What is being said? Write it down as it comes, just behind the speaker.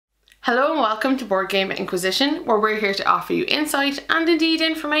Hello and welcome to Board Game Inquisition, where we're here to offer you insight and indeed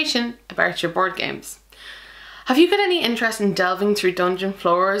information about your board games. Have you got any interest in delving through dungeon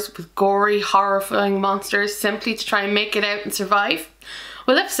floors with gory, horrifying monsters simply to try and make it out and survive?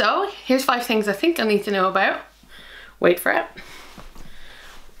 Well, if so, here's 5 things I think you'll need to know about. Wait for it.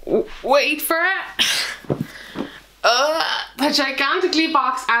 Wait for it. The gigantically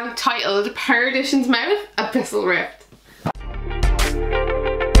boxed and titled Perdition's Mouth, Abyssal Rift.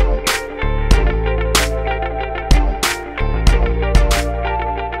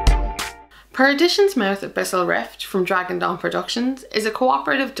 Perdition's Mouth Abyssal Rift from Dragon Dawn Productions is a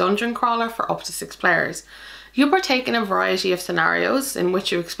cooperative dungeon crawler for up to 6 players. You partake in a variety of scenarios in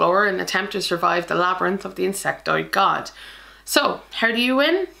which you explore and attempt to survive the labyrinth of the insectoid god. So, how do you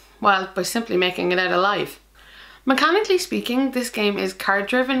win? Well, by simply making it out alive. Mechanically speaking, this game is card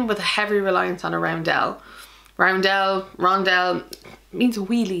driven with a heavy reliance on a roundel. Rondel means a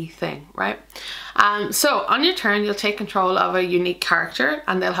wheelie thing, right? So on your turn you'll take control of a unique character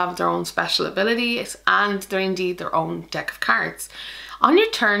and they'll have their own special abilities and they're indeed their own deck of cards. On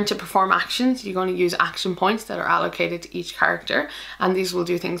your turn to perform actions, you're going to use action points that are allocated to each character, and these will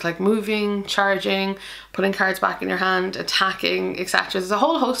do things like moving, charging, putting cards back in your hand, attacking, etc. There's a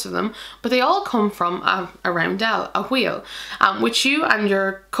whole host of them, but they all come from a roundel, a wheel, which you and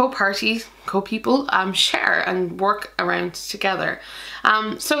your co-people share and work around together.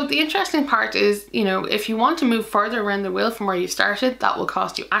 So the interesting part is, you know, if you want to move further around the wheel from where you started, that will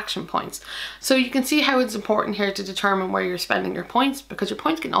cost you action points. So you can see how it's important here to determine where you're spending your points, because your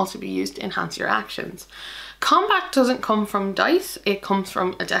points can also be used to enhance your actions. Combat doesn't come from dice, it comes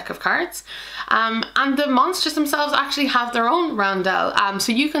from a deck of cards. And the monsters themselves actually have their own roundel,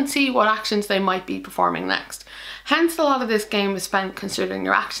 so you can see what actions they might be performing next. Hence, a lot of this game is spent considering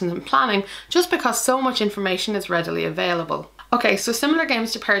your actions and planning, just because so much information is readily available. Okay, so similar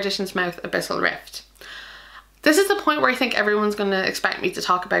games to Perdition's Mouth, Abyssal Rift. This is the point where I think everyone's going to expect me to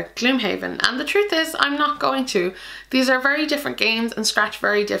talk about Gloomhaven, and the truth is I'm not going to. These are very different games and scratch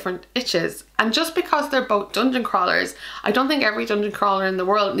very different itches, and just because they're both dungeon crawlers, I don't think every dungeon crawler in the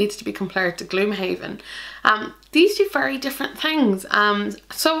world needs to be compared to Gloomhaven. These do very different things,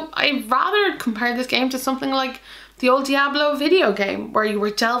 so I'd rather compare this game to something like the old Diablo video game, where you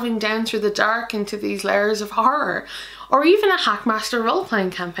were delving down through the dark into these layers of horror, or even a Hackmaster role-playing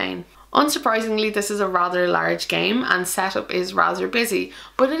campaign. Unsurprisingly, this is a rather large game and setup is rather busy,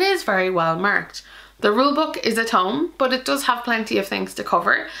 but it is very well marked. The rulebook is a tome, but it does have plenty of things to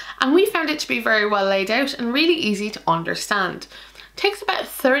cover, and we found it to be very well laid out and really easy to understand. It takes about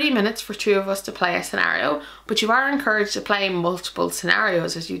 30 minutes for 2 of us to play a scenario, but you are encouraged to play multiple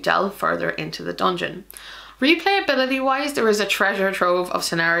scenarios as you delve further into the dungeon. Replayability wise, there is a treasure trove of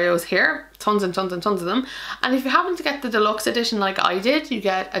scenarios here, tons and tons and tons of them, and if you happen to get the deluxe edition like I did, you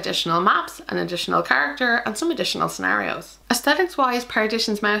get additional maps, an additional character and some additional scenarios. Aesthetics wise,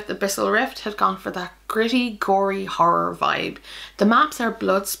 Perdition's Mouth Abyssal Rift had gone for that gritty, gory horror vibe. The maps are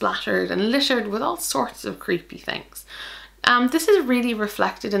blood splattered and littered with all sorts of creepy things. This is really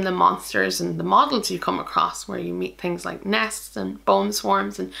reflected in the monsters and the models you come across, where you meet things like nests and bone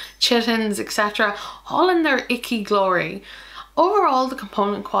swarms and chittens, etc., all in their icky glory. Overall, the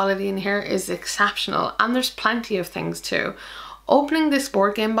component quality in here is exceptional, and there's plenty of things too. Opening this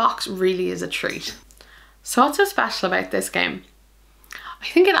board game box really is a treat. So what's so special about this game? I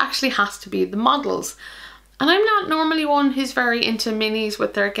think it actually has to be the models. And I'm not normally one who's very into minis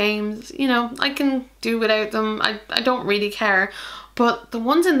with their games, you know, I can do without them, I don't really care, but the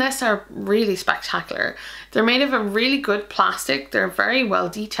ones in this are really spectacular. They're made of a really good plastic, they're very well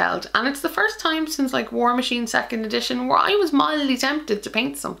detailed, and it's the first time since like War Machine 2nd edition where I was mildly tempted to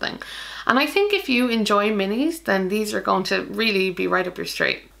paint something. And I think if you enjoy minis, then these are going to really be right up your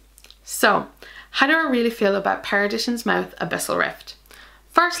street. So, how do I really feel about Perdition's Mouth Abyssal Rift?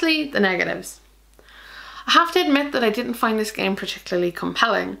 Firstly, the negatives. I have to admit that I didn't find this game particularly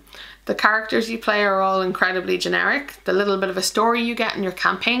compelling. The characters you play are all incredibly generic. The little bit of a story you get in your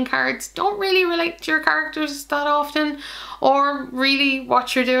campaign cards don't really relate to your characters that often, or really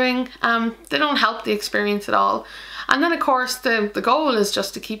what you're doing. They don't help the experience at all. And then of course the goal is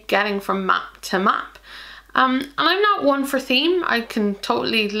just to keep getting from map to map. And I'm not one for theme, I can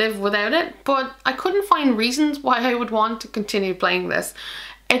totally live without it, but I couldn't find reasons why I would want to continue playing this.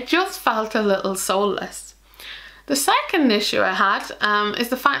 It just felt a little soulless. The second issue I had is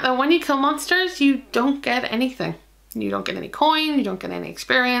the fact that when you kill monsters, you don't get anything. You don't get any coin, you don't get any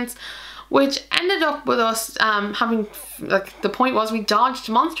experience, which ended up with us having, like, the point was we dodged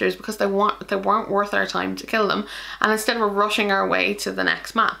monsters because they weren't worth our time to kill them, and instead we're rushing our way to the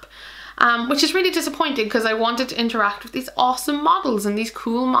next map. which is really disappointing because I wanted to interact with these awesome models and these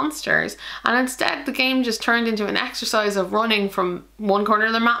cool monsters, and instead the game just turned into an exercise of running from one corner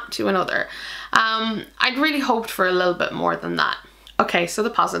of the map to another. I'd really hoped for a little bit more than that. Okay, so the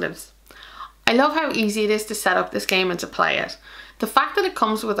positives. I love how easy it is to set up this game and to play it. The fact that it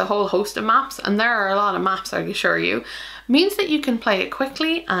comes with a whole host of maps, and there are a lot of maps I assure you, means that you can play it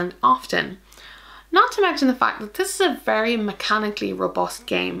quickly and often. Not to mention the fact that this is a very mechanically robust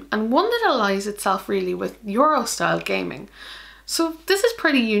game, and one that allies itself really with Euro-style gaming. So this is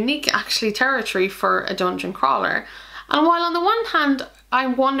pretty unique actually territory for a dungeon crawler. And while on the one hand I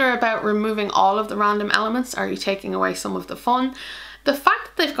wonder about removing all of the random elements, are you taking away some of the fun? The fact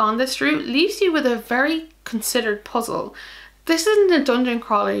that they've gone this route leaves you with a very considered puzzle. This isn't a dungeon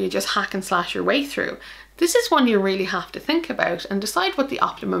crawler you just hack and slash your way through. This is one you really have to think about and decide what the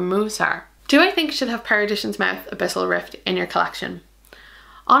optimum moves are. Do I think you should have Perdition's Mouth Abyssal Rift in your collection?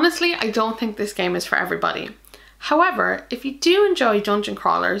 Honestly, I don't think this game is for everybody. However, if you do enjoy dungeon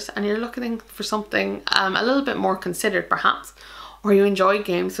crawlers and you're looking for something a little bit more considered perhaps, or you enjoy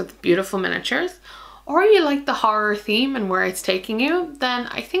games with beautiful miniatures, or you like the horror theme and where it's taking you, then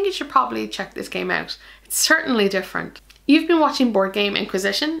I think you should probably check this game out. It's certainly different. You've been watching Board Game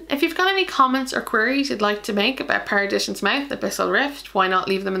Inquisition. If you've got any comments or queries you'd like to make about Perdition's Mouth, Abyssal Rift, why not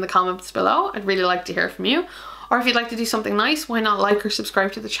leave them in the comments below? I'd really like to hear from you. Or if you'd like to do something nice, why not like or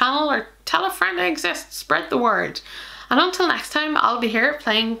subscribe to the channel, or tell a friend I exist, spread the word. And until next time, I'll be here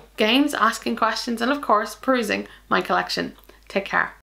playing games, asking questions, and of course, perusing my collection. Take care.